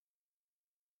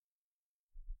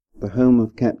the home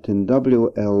of Captain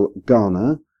W. L.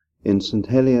 Garner in St.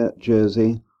 Helier,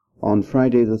 Jersey, on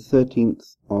Friday the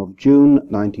 13th of June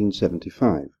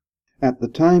 1975. At the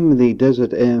time the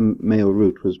Desert Air Mail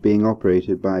route was being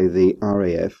operated by the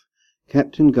RAF,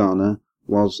 Captain Garner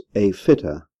was a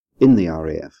fitter in the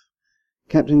RAF.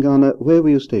 Captain Garner, where were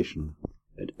you stationed?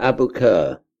 At Abu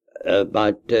Qir,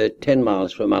 about 10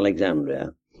 miles from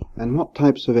Alexandria. And what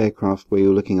types of aircraft were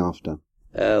you looking after?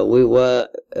 We were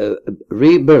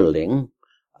rebuilding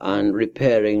and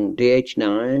repairing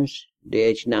DH-9s,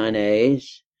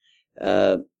 DH-9As,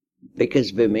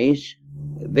 Vickers Vimies,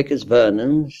 Vickers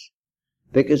Vernons,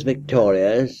 Vickers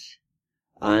Victorias,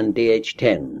 and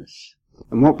DH-10s.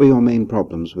 And what were your main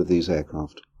problems with these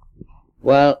aircraft?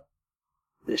 Well,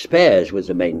 the spares was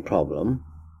the main problem,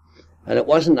 and it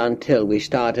wasn't until we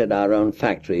started our own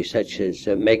factory, such as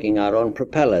making our own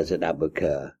propellers at Abu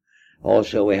Qir.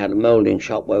 Also, we had a moulding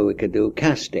shop where we could do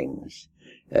castings,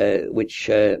 which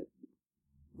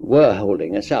were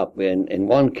holding us up. In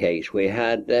one case, we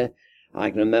had, I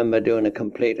can remember doing a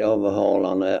complete overhaul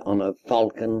on a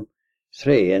Falcon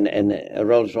 3 and a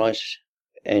Rolls-Royce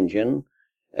engine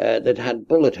that had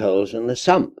bullet holes in the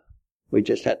sump. We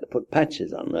just had to put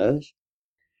patches on those.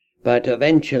 But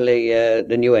eventually,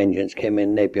 the new engines came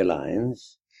in Napier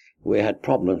lines. We had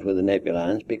problems with the Napier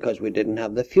lines because we didn't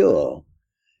have the fuel.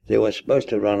 They were supposed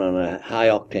to run on a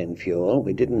high-octane fuel.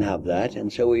 We didn't have that,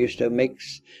 and so we used to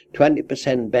mix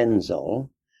 20% benzol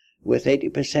with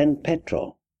 80%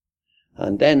 petrol.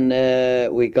 And then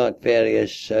we got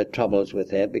various troubles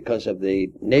with it because of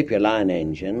the Napier line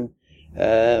engine.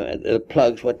 The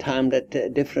plugs were timed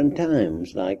at different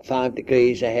times, like 5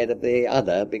 degrees ahead of the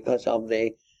other because of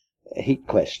the heat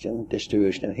question,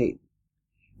 distribution of heat.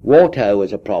 Water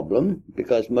was a problem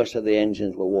because most of the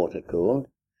engines were water-cooled.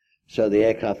 So the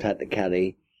aircraft had to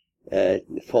carry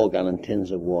 4-gallon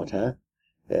tins of water,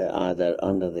 either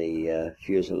under the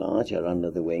fuselage or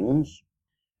under the wings.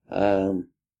 Then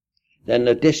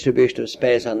the distribution of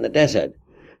spares on the desert.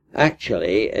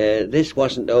 Actually, this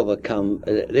wasn't overcome.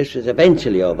 This was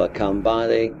eventually overcome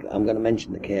by I'm going to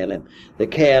mention the KLM. The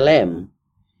KLM,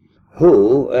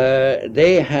 who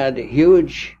they had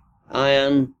huge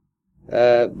iron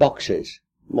boxes,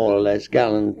 more or less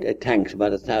gallon tanks,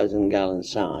 about 1,000-gallon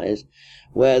size,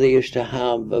 where they used to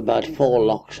have about 4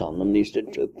 locks on them. They used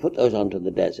to put those onto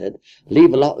the desert,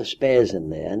 leave a lot of spares in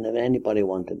there, and if anybody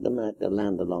wanted them, they had to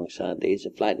land alongside these. The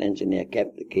flight engineer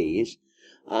kept the keys,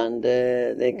 and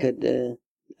they could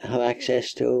have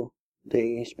access to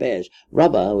the spares.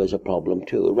 Rubber was a problem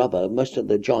too. Rubber, most of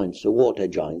the joints, the water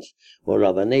joints, were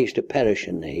rubber, and they used to perish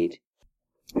in the heat.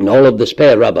 And all of the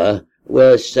spare rubber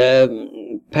was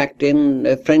packed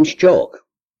in French chalk.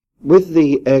 With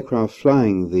the aircraft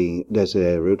flying the desert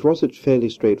air route, was it fairly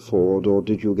straightforward, or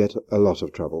did you get a lot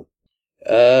of trouble?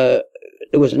 There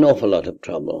was an awful lot of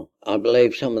trouble. I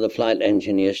believe some of the flight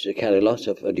engineers used to carry lots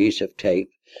of adhesive tape,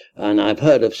 and I've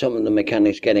heard of some of the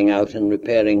mechanics getting out and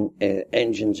repairing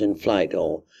engines in flight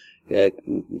or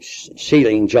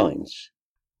sealing joints.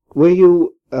 Were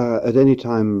you at any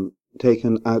time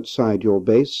taken outside your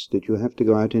base? Did you have to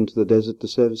go out into the desert to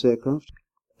service aircraft?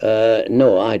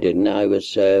 No, I didn't. I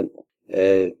was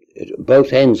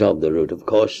both ends of the route, of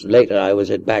course. Later I was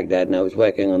at Baghdad and I was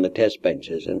working on the test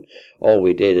benches, and all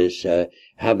we did is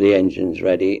have the engines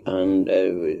ready and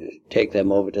take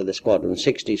them over to the squadron.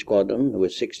 60 squadron, there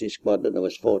was 60 squadron, there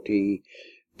was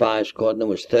 45 squadron, there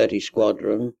was 30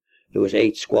 squadron, there was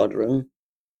 8 squadron.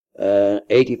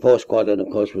 84 squadron, of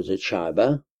course, was at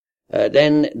Shaiba.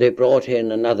 Then they brought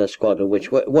in another squadron,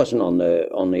 which wasn't on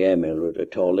the airmail route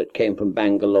at all. It came from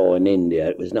Bangalore in India.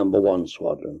 It was number 1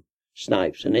 squadron,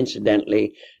 Snipes. And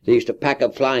incidentally, they used to pack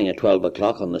up flying at 12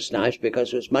 o'clock on the Snipes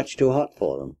because it was much too hot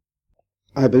for them.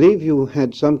 I believe you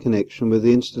had some connection with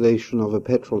the installation of a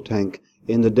petrol tank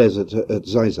in the desert at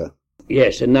Ziza.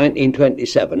 Yes, in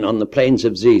 1927, on the plains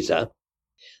of Ziza.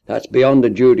 That's beyond the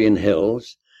Judean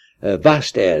Hills, a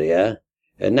vast area,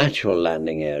 a natural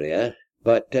landing area,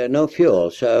 but no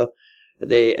fuel. So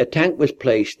a tank was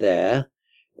placed there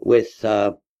with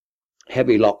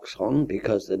heavy locks on,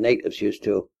 because the natives used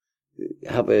to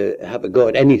have a go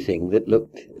at anything that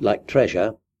looked like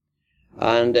treasure.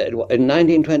 And in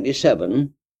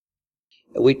 1927,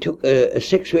 we took a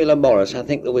 6-wheeler Morris. I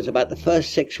think that was about the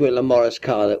first 6-wheeler Morris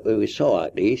car that we saw,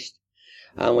 at least.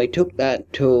 And we took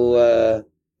that to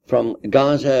from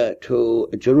Gaza to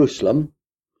Jerusalem.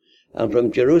 And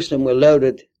from Jerusalem, we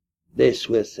loaded this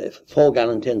with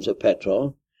 4-gallon tins of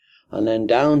petrol, and then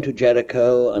down to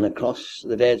Jericho and across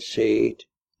the Dead Sea,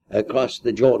 across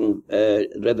the Jordan,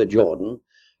 River Jordan,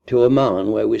 to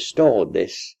Amman, where we stored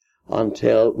this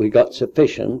until we got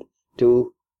sufficient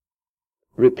to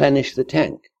replenish the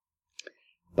tank.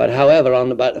 But however,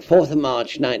 on about the 4th of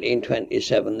March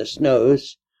 1927, the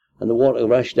snows and the water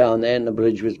rushed down there and the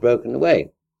bridge was broken away.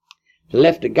 It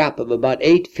left a gap of about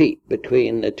 8 feet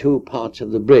between the two parts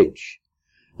of the bridge.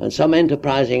 And some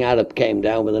enterprising Arab came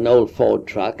down with an old Ford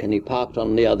truck, and he parked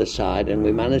on the other side, and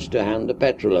we managed to hand the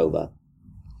petrol over.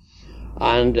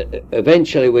 And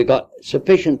eventually we got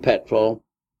sufficient petrol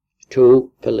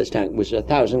to fill this tank. It was a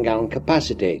 1,000-gallon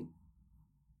capacity.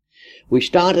 We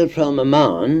started from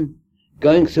Amman,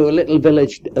 going through a little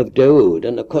village of Dawood,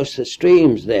 and of course the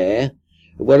streams there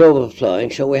were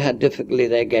overflowing, so we had difficulty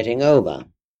there getting over.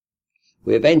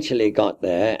 We eventually got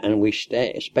there, and we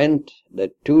spent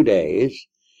the 2 days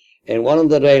in one of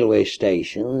the railway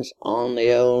stations on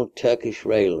the old Turkish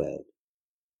railroad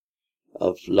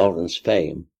of Lawrence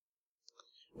fame.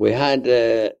 We had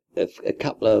a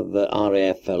couple of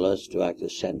RAF fellows to act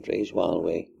as sentries while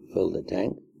we filled the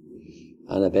tank,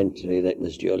 and eventually that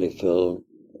was duly filled,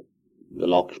 the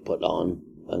locks put on,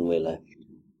 and we left.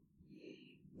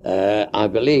 I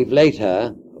believe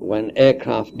later, when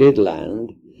aircraft did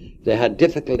land, they had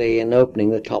difficulty in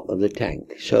opening the top of the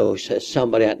tank, so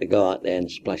somebody had to go out there and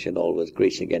splash it all with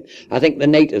grease again. I think the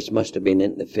natives must have been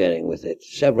interfering with it.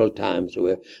 Several times there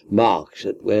were marks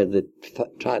at where they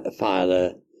tried to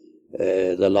fire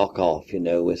the lock off,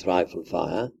 with rifle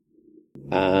fire.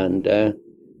 And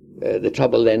the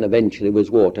trouble then eventually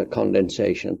was water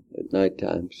condensation at night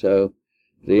time. So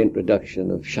the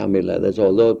introduction of chamois leathers,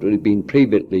 although it had been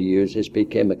previously used, this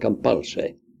became a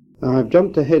compulsory. Now, I've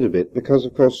jumped ahead a bit because,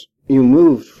 of course, you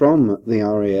moved from the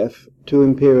RAF to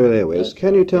Imperial Airways. Yes.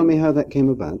 Can you tell me how that came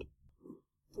about?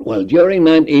 Well, during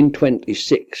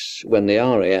 1926, when the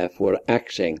RAF were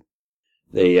axing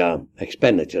the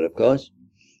expenditure, of course,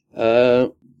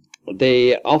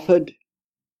 they offered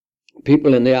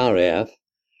people in the RAF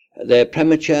their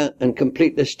premature and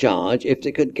complete discharge if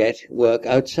they could get work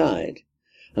outside.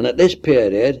 And at this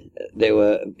period,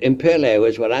 Imperial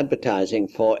Airways were advertising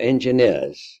for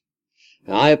engineers.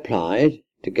 I applied,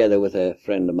 together with a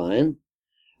friend of mine,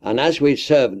 and as we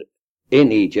served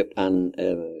in Egypt and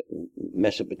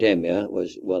Mesopotamia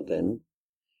was what then,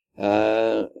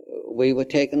 we were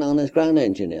taken on as ground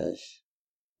engineers.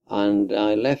 And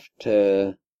I left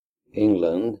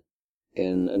England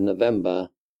in November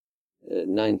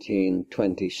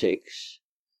 1926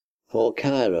 for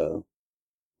Cairo.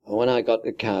 And when I got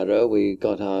to Cairo, we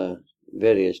got our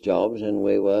various jobs, and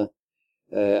we were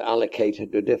allocated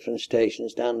to different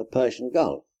stations down the Persian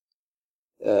Gulf.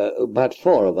 About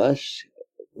 4 of us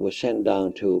were sent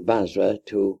down to Basra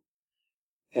to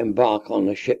embark on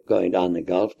a ship going down the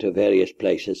Gulf to various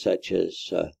places such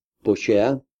as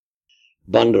Bushehr,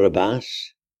 Bandar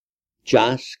Abbas,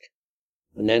 Jask,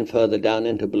 and then further down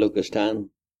into Baluchistan,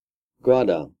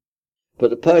 Gwadar. But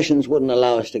the Persians wouldn't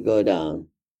allow us to go down.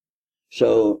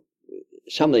 So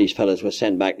some of these fellows were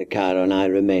sent back to Cairo, and I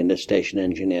remained a station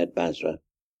engineer at Basra.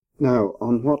 Now,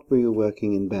 on what were you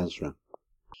working in Basra?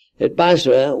 At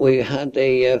Basra, we had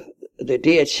the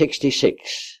DH-66,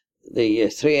 the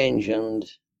 3-engined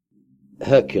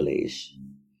Hercules.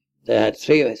 They had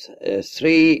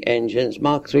three engines,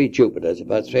 Mark III Jupiters,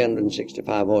 about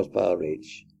 365 horsepower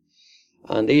each.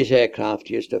 And these aircraft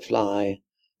used to fly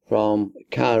from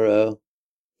Cairo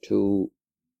to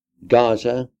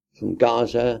Gaza, from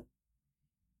Gaza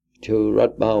to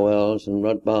Rutbar Wells, and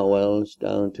Rutbar Wells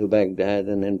down to Baghdad,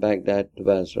 and then Baghdad to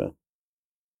Basra.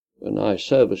 And I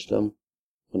serviced them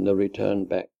when they returned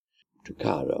back to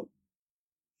Cairo.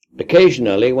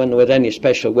 Occasionally, when there was any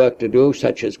special work to do,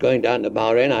 such as going down to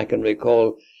Bahrain, I can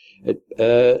recall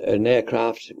an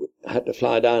aircraft had to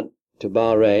fly down to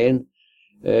Bahrain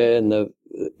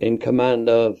in command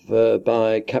of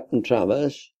by Captain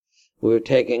Travers. We were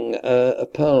taking a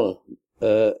pearl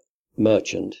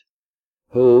merchant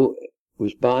who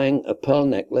was buying a pearl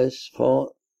necklace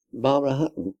for Barbara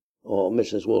Hutton, or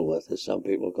Mrs. Woolworth, as some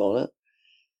people call her.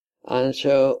 And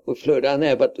so we flew down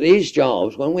there. But these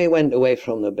jobs, when we went away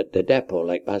from the depot,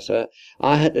 like Basra,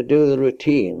 I had to do the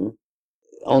routine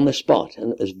on the spot,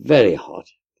 and it was very hot.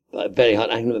 Very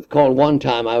hot. I can recall one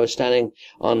time I was standing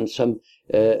on some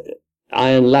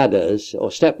iron ladders,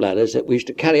 or step ladders, that we used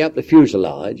to carry up the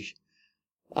fuselage,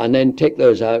 and then take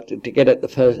those out to get at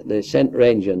the center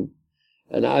engine.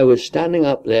 And I was standing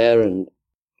up there, and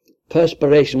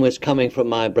perspiration was coming from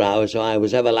my brow, so I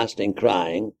was everlasting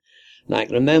crying. And I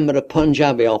can remember a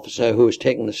Punjabi officer who was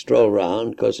taking the stroll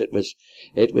round, because it was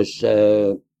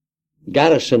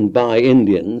garrisoned by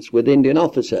Indians with Indian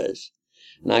officers.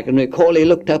 And I can recall he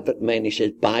looked up at me and he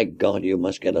says, "By God, you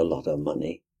must get a lot of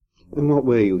money." And what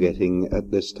were you getting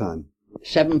at this time?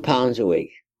 £7 a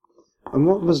week. And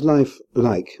what was life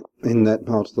like in that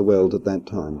part of the world at that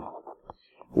time?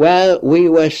 Well, we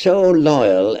were so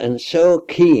loyal and so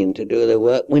keen to do the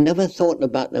work, we never thought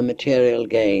about the material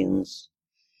gains.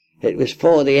 It was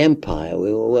for the empire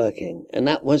we were working, and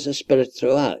that was the spirit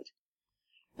throughout.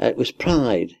 It was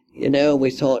pride. You know, we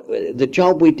thought the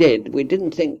job we did, we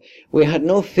didn't think, we had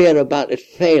no fear about it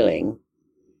failing.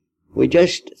 We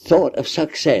just thought of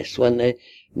success when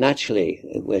naturally,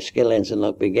 where skill ends and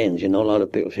luck begins. You know, a lot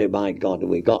of people say, by God,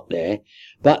 we got there.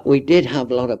 But we did have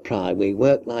a lot of pride. We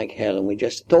worked like hell, and we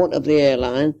just thought of the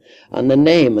airline and the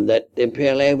name that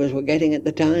Imperial Airways were getting at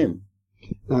the time.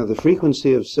 Now, the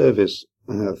frequency of service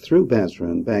through Basra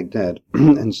and Baghdad,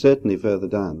 and certainly further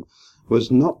down,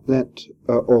 was not that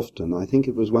often. I think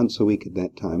it was once a week at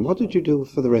that time. What did you do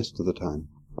for the rest of the time?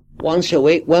 Once a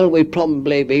week? Well, we'd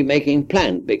probably be making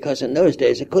plant, because in those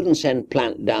days I couldn't send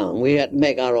plant down. We had to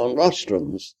make our own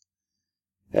rostrums,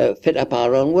 fit up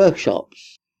our own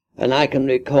workshops. And I can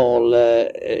recall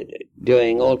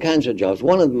doing all kinds of jobs.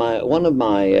 One of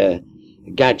my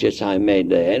gadgets I made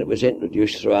there, it was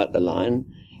introduced throughout the line.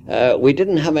 We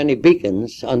didn't have any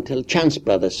beacons until Chance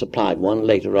Brothers supplied one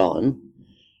later on.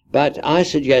 But I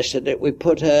suggested that we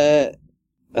put a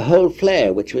whole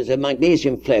flare, which was a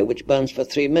magnesium flare, which burns for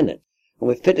 3 minutes. And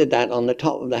we fitted that on the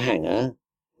top of the hangar.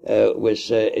 It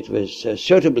was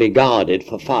suitably guarded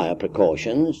for fire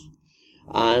precautions.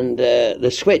 And the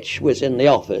switch was in the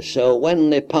office. So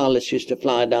when the pilots used to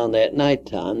fly down there at night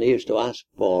time, they used to ask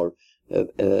for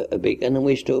a beacon, and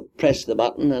we used to press the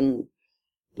button, and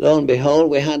lo and behold,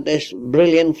 we had this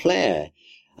brilliant flare.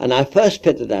 And I first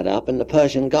fitted that up in the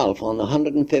Persian Gulf on the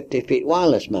 150 feet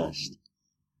wireless mast.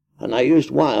 And I used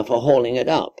wire for hauling it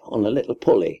up on a little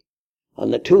pulley.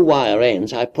 And the 2 wire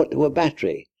ends I put to a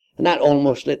battery, and that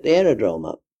almost lit the aerodrome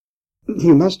up.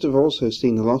 You must have also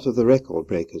seen a lot of the record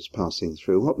breakers passing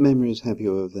through. What memories have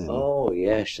you of them? Oh,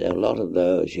 yes, there were a lot of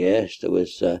those, yes. There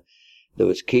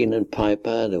was Keenan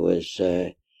Piper, there was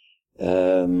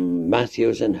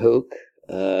Matthews and Hook,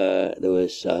 there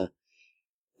was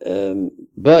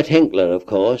Bert Hinkler, of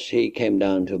course. He came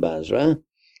down to Basra.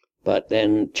 But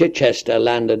then Chichester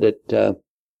landed at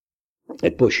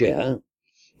Bushehr.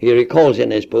 He recalls in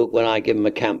his book when I give him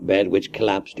a camp bed which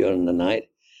collapsed during the night.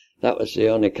 That was the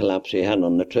only collapse he had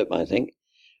on the trip, I think.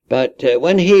 But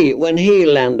when he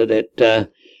landed at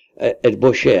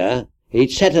Bushehr,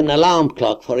 he'd set an alarm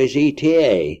clock for his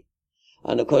ETA.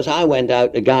 And of course I went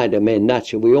out to guide him in.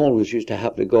 Naturally, we always used to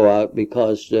have to go out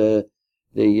because the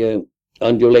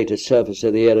undulated surface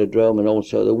of the aerodrome and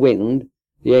also the wind,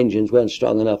 the engines weren't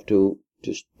strong enough to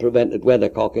prevent it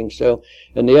weathercocking. So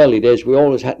in the early days, we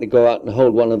always had to go out and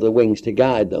hold one of the wings to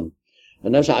guide them.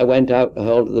 And as I went out to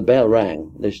hold it, the bell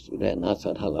rang. And I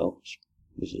thought, hello,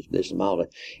 this is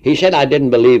marvelous. He said I didn't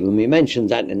believe him. He mentions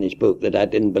that in his book, that I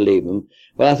didn't believe him.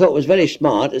 Well, I thought it was very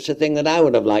smart. It's a thing that I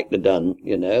would have liked to done,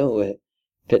 you know,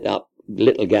 fit up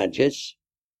little gadgets.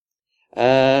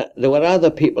 There were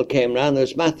other people came round. There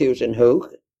was Matthews and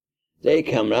Hook. They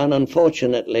came round.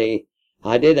 Unfortunately,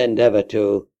 I did endeavour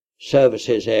to service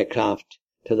his aircraft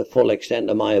to the full extent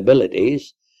of my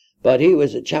abilities. But he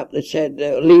was a chap that said,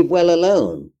 leave well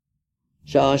alone.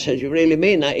 So I said, you really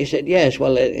mean that? He said, yes.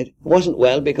 Well, it wasn't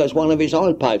well because one of his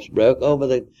oil pipes broke over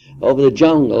the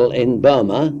jungle in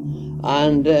Burma,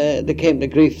 and they came to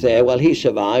grief there. Well, he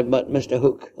survived, but Mr.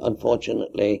 Hook,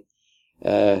 unfortunately,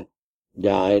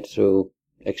 died through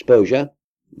exposure,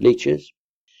 leeches.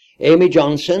 Amy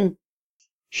Johnson,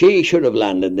 she should have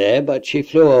landed there, but she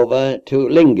flew over to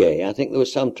Lingay. I think there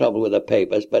was some trouble with her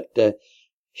papers, but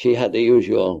she had the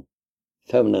usual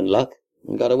feminine luck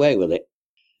and got away with it.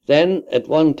 Then, at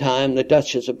one time, the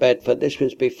Duchess of Bedford, this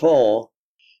was before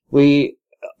we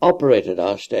operated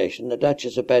our station, the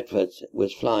Duchess of Bedford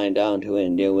was flying down to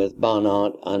India with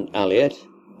Barnard and Elliot,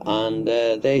 and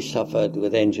they suffered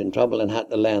with engine trouble and had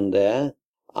to land there,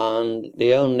 and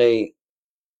the only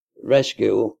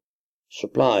rescue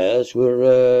suppliers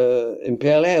were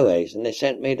Imperial Airways, and they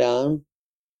sent me down,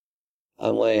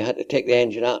 and we had to take the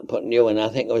engine out and put a new one. I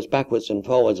think it was backwards and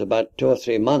forwards about 2 or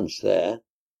 3 months there.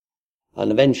 And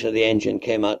eventually the engine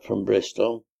came out from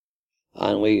Bristol,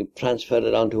 and we transferred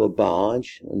it onto a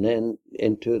barge, and then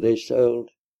into this old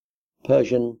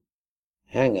Persian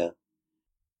hangar.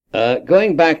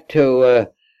 Going back to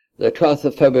the 12th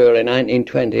of February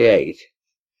 1928,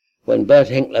 when Bert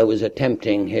Hinkler was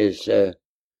attempting his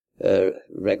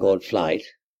record flight,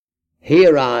 he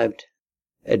arrived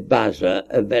at Basra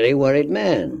a very worried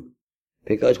man,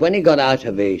 because when he got out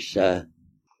of his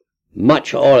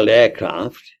much oiled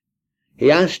aircraft, he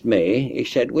asked me, he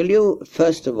said, will you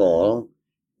first of all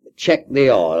check the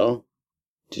oil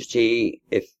to see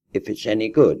if it's any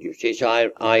good? You see, so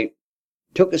I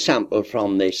took a sample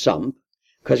from the sump,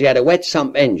 because he had a wet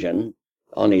sump engine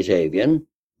on his avian.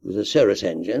 It was a Cirrus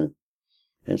engine.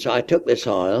 And so I took this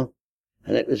oil,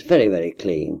 and it was very, very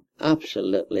clean,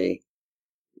 absolutely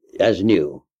as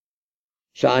new.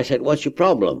 So I said, what's your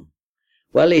problem?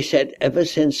 Well, he said, ever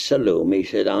since Saloom, he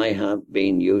said, I have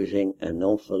been using an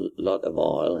awful lot of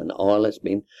oil, and oil has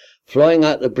been flowing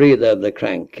out the breather of the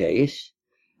crankcase.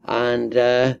 And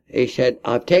he said,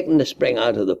 I've taken the spring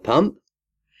out of the pump.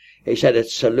 He said, at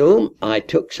Saloom, I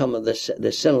took some of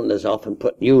the cylinders off and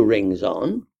put new rings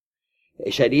on.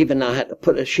 He said, even I had to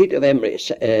put a sheet of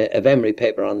emery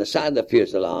paper on the side of the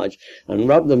fuselage and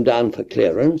rub them down for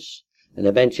clearance. And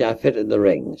eventually I fitted the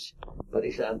rings. But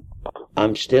he said,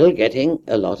 I'm still getting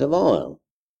a lot of oil.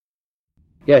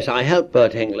 Yes, I helped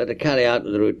Bert Hinkler to carry out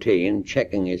the routine,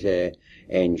 checking his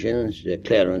engines, the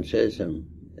clearances, and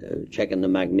checking the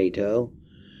magneto.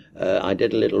 I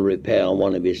did a little repair on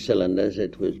one of his cylinders.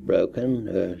 It was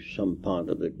broken. Some part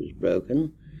of it was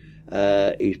broken.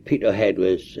 His pitot head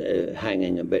was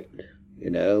hanging a bit,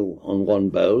 on one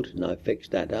bolt, and I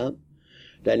fixed that up.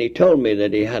 Then he told me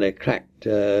that he had a cracked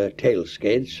tail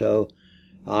skid, so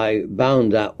I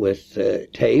bound that with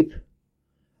tape.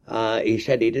 He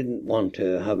said he didn't want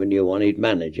to have a new one, he'd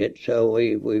manage it, so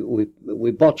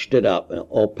we botched it up,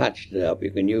 or patched it up,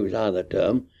 you can use either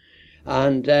term.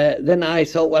 And then I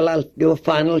thought, well, I'll do a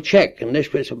final check, and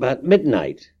this was about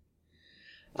midnight.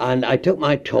 And I took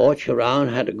my torch around,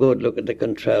 had a good look at the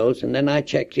controls, and then I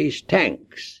checked these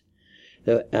tanks.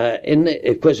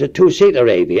 It was a two-seater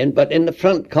avian, but in the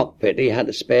front cockpit he had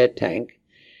a spare tank,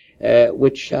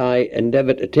 which I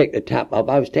endeavoured to take the tap off.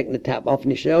 I was taking the tap off,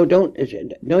 and he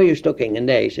said, no use looking in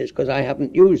there. He says, because I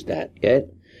haven't used that yet.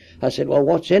 I said, well,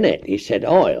 what's in it? He said,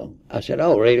 oil. I said,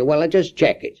 oh, really? Well, I just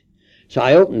check it. So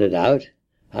I opened it out,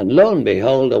 and lo and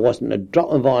behold, there wasn't a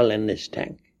drop of oil in this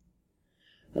tank.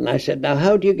 And I said, now,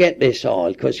 how do you get this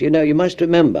oil? Because, you must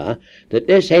remember that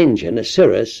this engine, a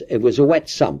Cirrus, it was a wet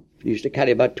sump. It used to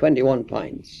carry about 21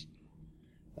 pints.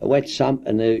 A wet sump,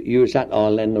 and they use that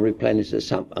oil then to replenish the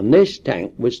sump. And this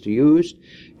tank was used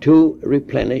to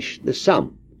replenish the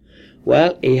sump.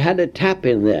 Well, he had a tap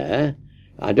in there.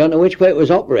 I don't know which way it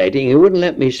was operating. He wouldn't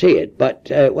let me see it. But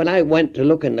when I went to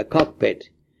look in the cockpit,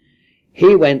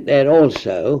 he went there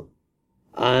also.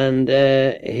 And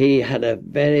he had a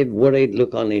very worried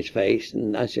look on his face.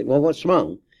 And I said, well, what's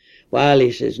wrong? Well,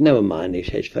 he says, never mind. He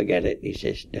says, forget it. He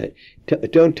says,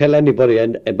 don't tell anybody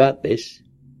about this.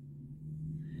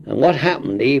 And what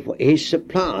happened, his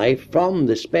supply from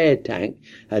the spare tank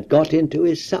had got into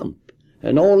his sump.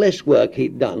 And all this work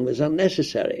he'd done was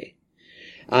unnecessary.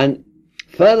 And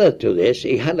further to this,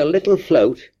 he had a little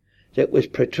float that was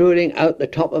protruding out the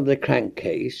top of the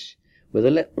crankcase with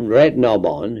a little red knob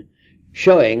on,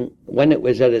 showing when it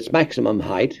was at its maximum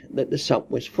height that the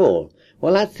sump was full.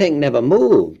 Well, that thing never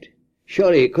moved.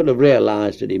 Surely he could have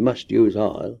realized that he must use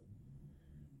oil.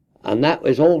 And that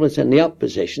was always in the up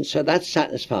position, so that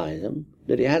satisfies him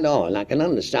that he had oil. I can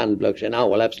understand the bloke saying, oh,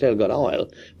 well, I've still got oil,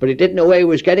 but he didn't know where he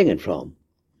was getting it from.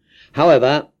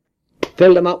 However,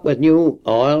 filled him up with new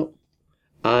oil,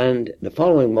 and the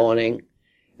following morning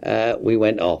we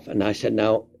went off. And I said,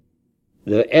 now,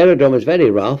 the aerodrome is very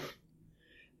rough.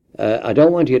 I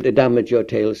don't want you to damage your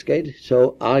tail skid,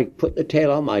 so I put the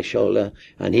tail on my shoulder,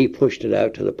 and he pushed it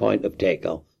out to the point of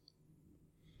takeoff.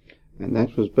 And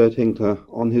that was Bert Hinkler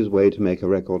on his way to make a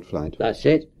record flight. That's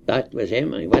it. That was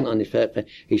him. And he went on his first flight.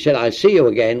 He said, I'll see you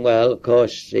again. Well, of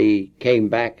course, he came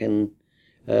back, and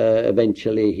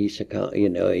eventually he succumbed.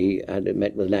 He had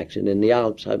met with an accident in the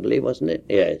Alps, I believe, wasn't it?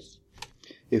 Yes.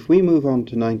 If we move on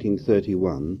to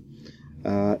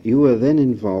 1931, you were then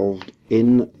involved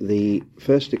in the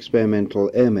first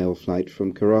experimental airmail flight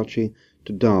from Karachi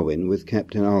to Darwin with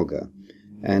Captain Alga.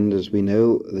 And as we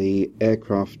know, the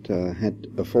aircraft had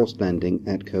a forced landing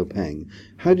at Kopang.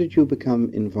 How did you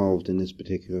become involved in this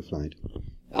particular flight?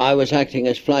 I was acting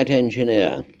as flight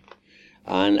engineer,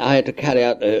 and I had to carry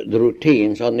out the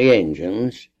routines on the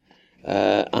engines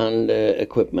and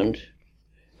equipment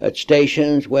at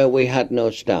stations where we had no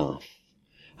staff.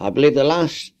 I believe the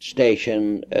last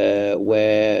station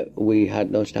where we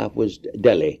had no staff was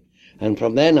Delhi, and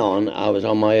from then on I was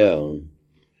on my own.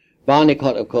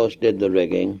 Barnicott, of course, did the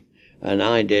rigging, and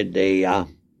I did the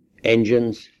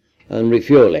engines and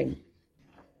refueling.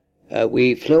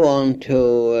 We flew on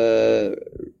to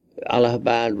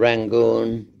Allahabad,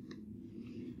 Rangoon.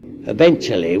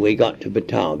 Eventually, we got to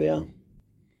Batavia,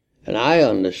 and I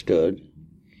understood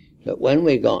that when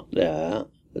we got there,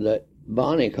 that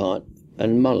Barnicott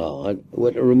and Mullard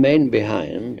were to remain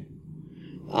behind,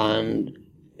 and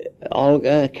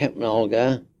Captain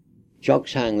Olga,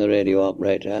 Joksang, the radio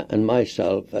operator, and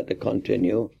myself had to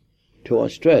continue to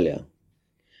Australia.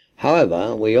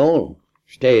 However, we all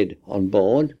stayed on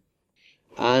board,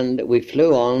 and we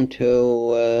flew on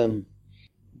to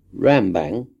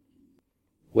Rambang,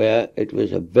 where it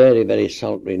was a very, very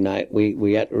sultry night.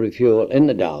 We had to refuel in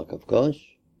the dark, of course,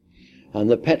 and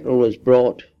the petrol was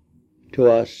brought to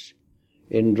us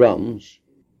in drums.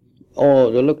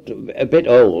 Oh, they looked a bit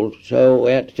old, so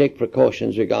we had to take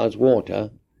precautions regards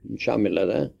water and chamois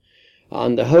leather,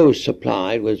 and the hose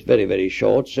supplied was very, very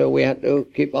short, so we had to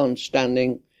keep on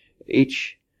standing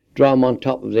each drum on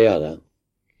top of the other.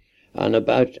 And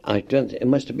about, it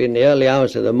must have been the early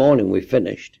hours of the morning we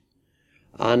finished,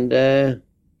 and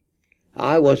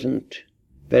I wasn't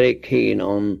very keen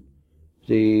on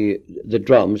the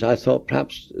drums. I thought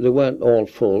perhaps they weren't all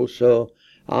full, so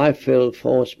I filled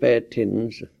 4 spare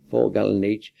tins, 4 gallon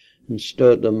each, and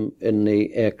stored them in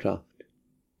the aircraft.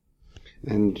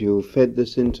 And you fed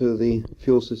this into the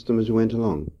fuel system as you went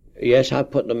along? Yes, I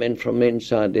put them in from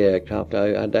inside the aircraft.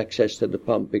 I had access to the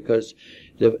pump because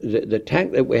the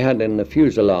tank that we had in the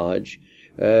fuselage,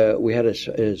 we had a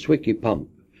Zwicky pump,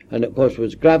 and of course it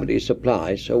was gravity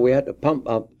supply, so we had to pump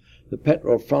up the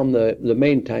petrol from the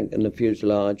main tank in the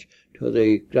fuselage to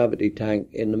the gravity tank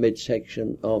in the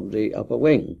midsection of the upper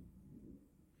wing.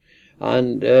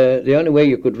 And the only way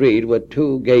you could read were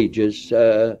 2 gauges,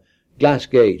 glass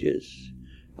gauges.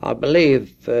 I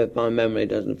believe, if my memory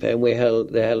doesn't fail, they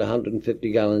held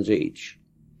 150 gallons each.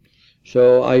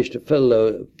 So I used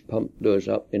to pump those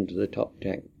up into the top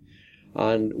tank.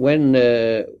 And when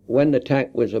the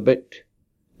tank was a bit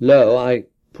low, I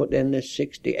put in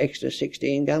the extra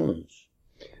 16 gallons.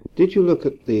 Did you look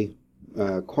at the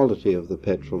quality of the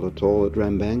petrol at all at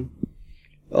Rambang?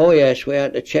 Oh yes, we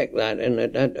had to check that, and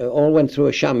it all went through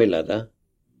a chamois leather.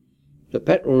 The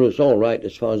petrol was all right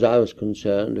as far as I was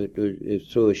concerned. It was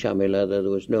through a chamois leather.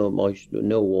 There was no moisture,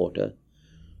 no water,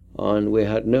 and we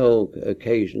had no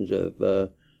occasions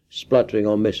of spluttering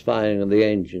or misfiring of the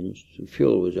engines. The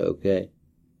fuel was okay.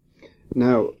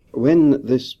 Now, when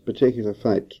this particular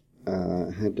flight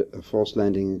had a forced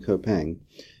landing in Kupang,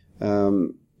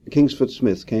 Kingsford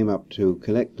Smith came up to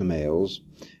collect the mails,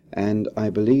 and I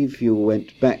believe you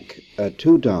went back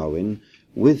to Darwin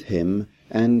with him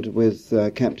and with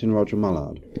Captain Roger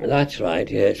Mullard. That's right,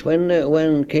 yes.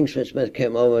 When Kingsford Smith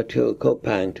came over to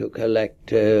Kupang to collect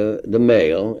the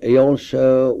mail,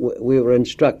 we were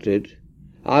instructed.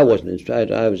 I wasn't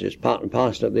instructed, I was just part and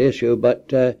parcel of the issue, but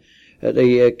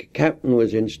the captain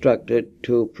was instructed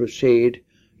to proceed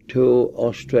to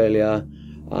Australia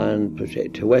and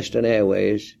proceed to Western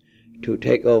Airways to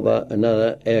take over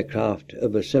another aircraft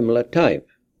of a similar type,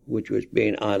 which was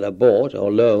being either bought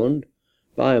or loaned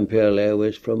by Imperial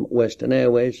Airways from Western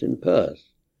Airways in Perth.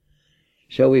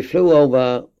 So we flew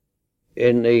over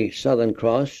in the Southern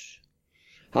Cross.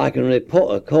 I can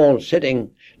recall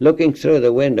sitting, looking through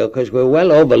the window, because we were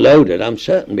well overloaded, I'm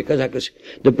certain, because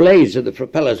the blades of the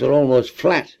propellers were almost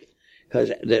flat, because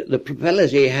the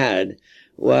propellers he had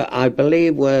I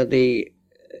believe were the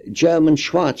German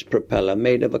Schwarz propeller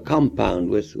made of a compound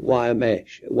with wire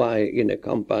mesh,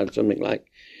 compound, something like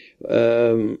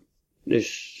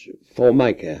this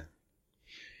Formica.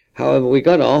 However, we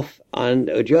got off, and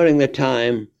during the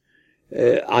time,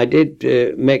 I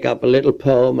did make up a little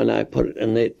poem, and I put it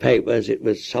in the papers. It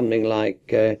was something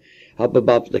like, up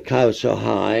above the clouds so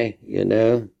high, in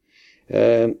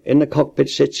the cockpit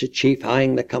sits a chief,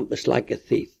 eyeing the compass like a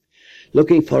thief,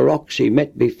 looking for rocks he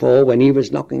met before when he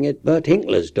was knocking at Bert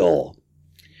Hinkler's door.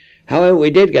 However, we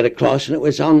did get across, and it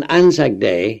was on Anzac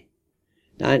Day,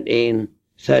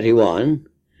 1931,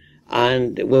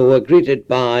 and we were greeted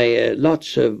by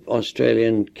lots of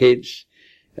Australian kids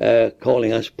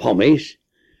calling us pommies.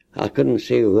 I couldn't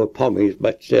see who were pommies,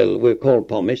 but still, we were called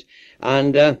pommies.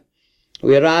 And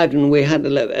we arrived, and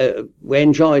we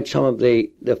enjoyed some of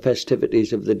the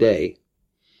festivities of the day.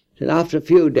 And after a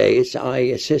few days, I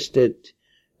assisted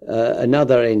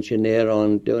another engineer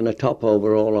on doing a top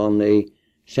overhaul on the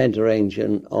centre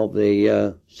engine of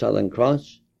the Southern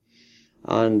Cross.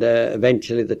 And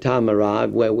eventually the time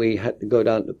arrived where we had to go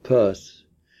down to Perth.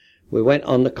 We went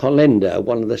on the Colinda,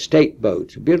 one of the state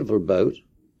boats, a beautiful boat.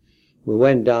 We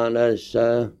went down as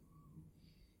there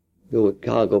were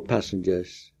cargo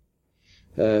passengers.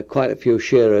 Quite a few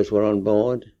shearers were on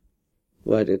board.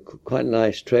 We had quite a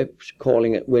nice trip,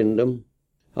 calling at Wyndham.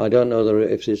 I don't know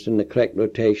if it's in the correct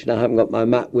rotation. I haven't got my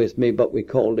map with me, but we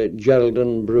called it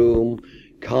Geraldton, Broome,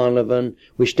 Carnarvon.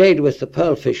 We stayed with the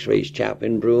pearl fisheries chap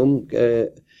in Broome,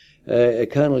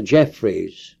 Colonel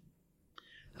Jeffreys.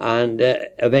 And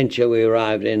eventually we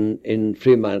arrived in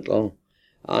Fremantle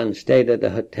and stayed at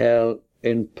a hotel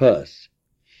in Perth.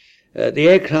 The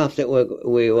aircraft that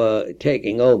we were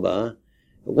taking over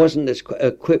wasn't as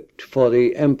equipped for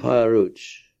the Empire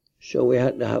routes, so we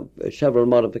had to have several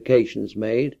modifications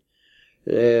made.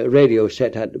 The radio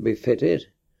set had to be fitted,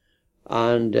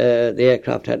 and the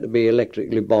aircraft had to be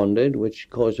electrically bonded, which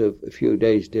caused a few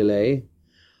days' delay.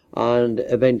 And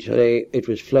eventually it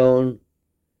was flown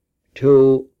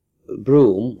to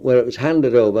Broome, where it was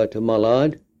handed over to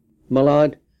Mullard.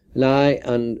 Mullard and I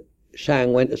and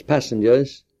Sang went as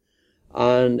passengers,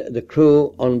 and the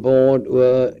crew on board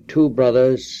were two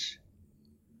brothers,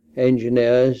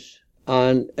 engineers,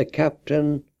 and a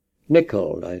Captain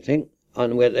Nicholl, I think,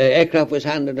 and where the aircraft was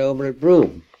handed over at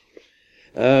Broome.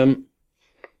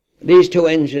 These two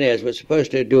engineers were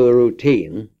supposed to do a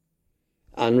routine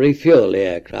and refuel the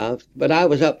aircraft, but I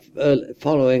was up the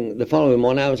following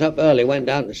morning. I was up early, went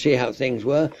down to see how things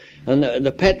were, and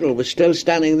the petrol was still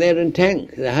standing there in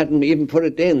tank. They hadn't even put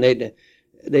it in.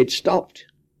 They'd stopped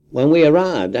when we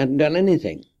arrived. They hadn't done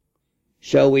anything.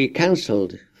 So we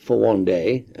cancelled for one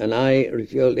day, and I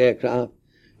refueled the aircraft,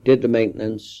 did the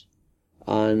maintenance,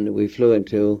 and we flew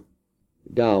into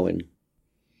Darwin.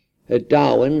 At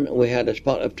Darwin, we had a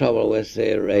spot of trouble with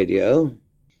the radio.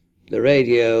 The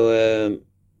radio,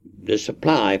 the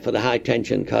supply for the high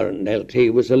tension current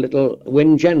LT was a little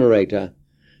wind generator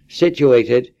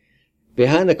situated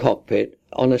behind the cockpit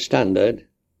on a standard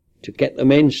to get the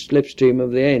main slipstream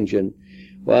of the engine.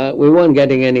 Well, we weren't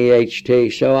getting any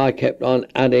HT, so I kept on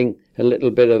adding a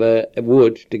little bit of a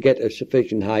wood to get a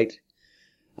sufficient height,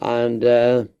 and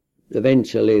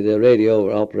eventually the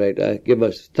radio operator gave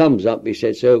us a thumbs up. He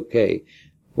said, it's okay.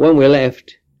 When we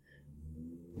left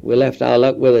our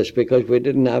luck with us, because we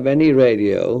didn't have any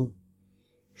radio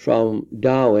from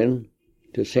Darwin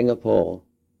to Singapore.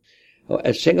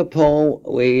 At Singapore,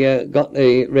 we got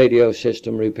the radio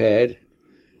system repaired,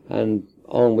 and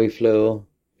on we flew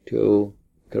to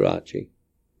Karachi.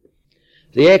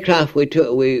 The aircraft we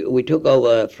took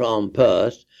over from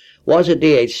Perth was a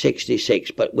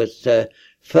DH-66, but with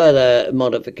further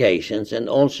modifications, and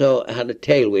also had a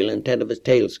tail wheel instead of a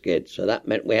tail skid, so that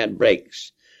meant we had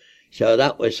brakes. So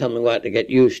that was something we had to get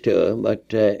used to,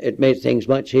 but it made things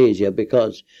much easier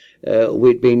because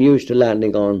we'd been used to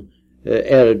landing on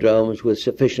aerodromes with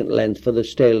sufficient length for the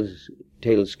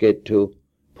tail skid to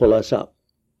pull us up.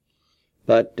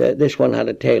 But this one had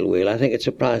a tail wheel. I think it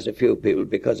surprised a few people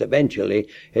because eventually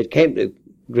it came to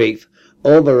grief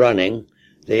overrunning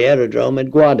the aerodrome at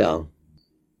Guadal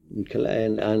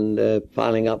and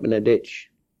piling up in a ditch.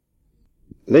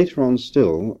 Later on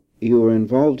still, you were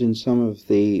involved in some of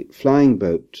the flying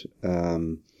boat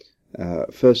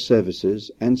first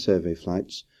services and survey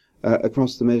flights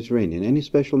across the Mediterranean. Any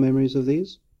special memories of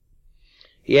these?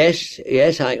 Yes,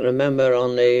 I can remember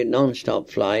on the non-stop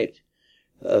flight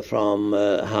from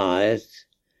RAeS.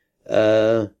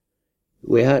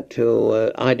 We had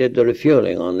to, I did the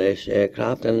refueling on this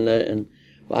aircraft, and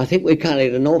I think we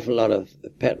carried an awful lot of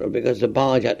petrol because the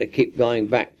barge had to keep going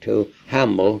back to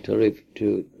Hamble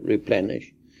to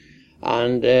replenish.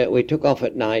 And we took off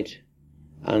at night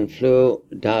and flew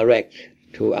direct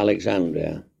to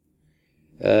Alexandria.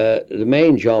 The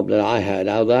main job that I had,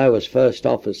 although I was first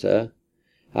officer,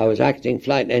 I was acting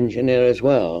flight engineer as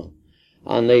well.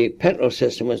 And the petrol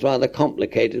system was rather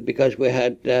complicated because we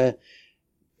had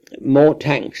more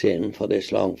tanks in for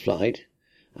this long flight.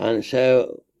 And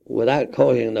so, without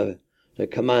causing the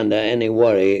commander any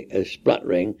worry or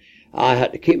spluttering, I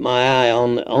had to keep my eye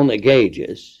on the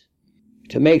gauges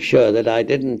to make sure that I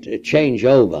didn't change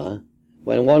over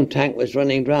when one tank was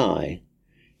running dry.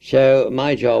 So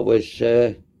my job was,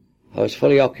 I was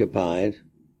fully occupied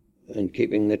in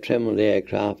keeping the trim of the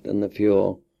aircraft and the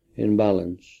fuel in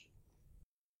balance.